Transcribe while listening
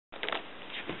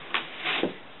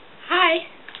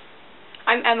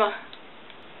Emma.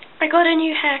 I got a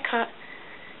new haircut.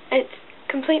 It's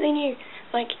completely new.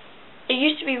 Like, it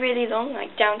used to be really long,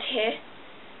 like down to here,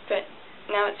 but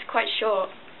now it's quite short.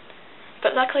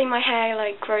 But luckily my hair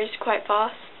like grows quite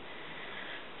fast.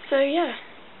 So yeah.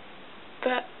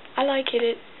 But I like it.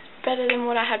 It's better than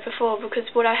what I had before, because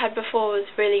what I had before was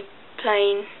really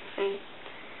plain and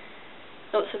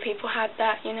lots of people had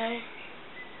that, you know.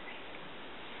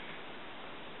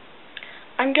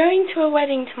 I'm going to a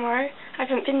wedding tomorrow. I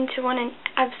haven't been to one in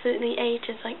absolutely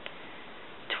ages, like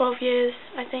 12 years,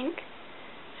 I think.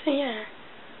 So yeah,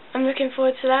 I'm looking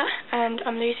forward to that, and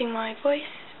I'm losing my voice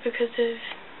because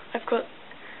I've got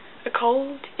a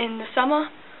cold in the summer,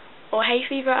 or hay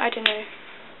fever, I don't know.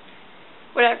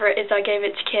 Whatever it is, I gave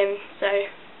it to Kim, so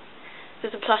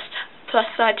there's a plus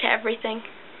side to everything.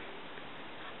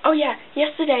 Oh yeah,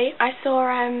 yesterday I saw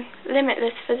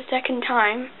Limitless for the second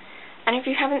time, and if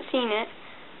you haven't seen it,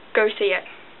 go see it.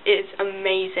 It's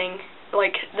amazing.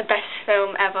 Like, the best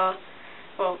film ever.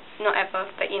 Well, not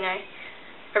ever, but you know,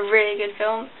 a really good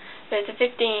film. But it's a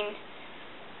 15,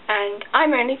 and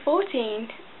I'm only 14.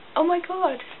 Oh my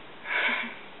god.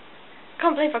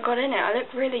 Can't believe I got in it. I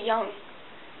look really young.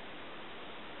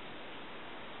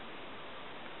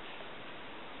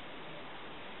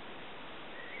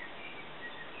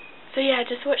 So yeah,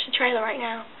 just watch the trailer right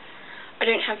now. I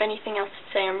don't have anything else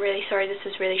to say. I'm really sorry this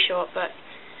was really short, but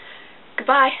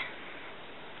goodbye.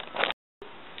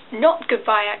 Not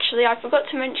goodbye, actually. I forgot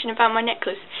to mention about my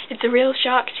necklace. It's a real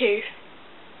shark tooth.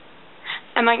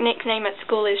 And my nickname at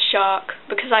school is Shark,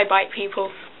 because I bite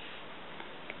people.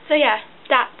 So yeah,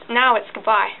 now it's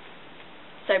goodbye.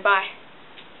 So bye.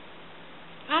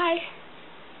 Bye.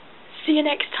 See you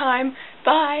next time.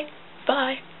 Bye.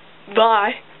 Bye.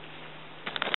 Bye.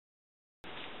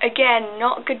 Again,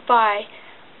 not goodbye.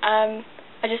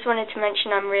 I just wanted to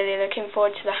mention I'm really looking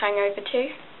forward to The Hangover 2.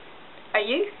 Are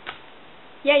you?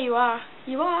 Yeah, you are.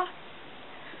 You are.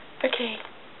 Okay.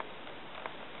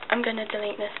 I'm gonna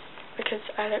delete this because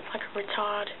I look like a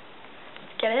retard.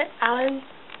 Get it, Alan?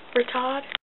 Retard?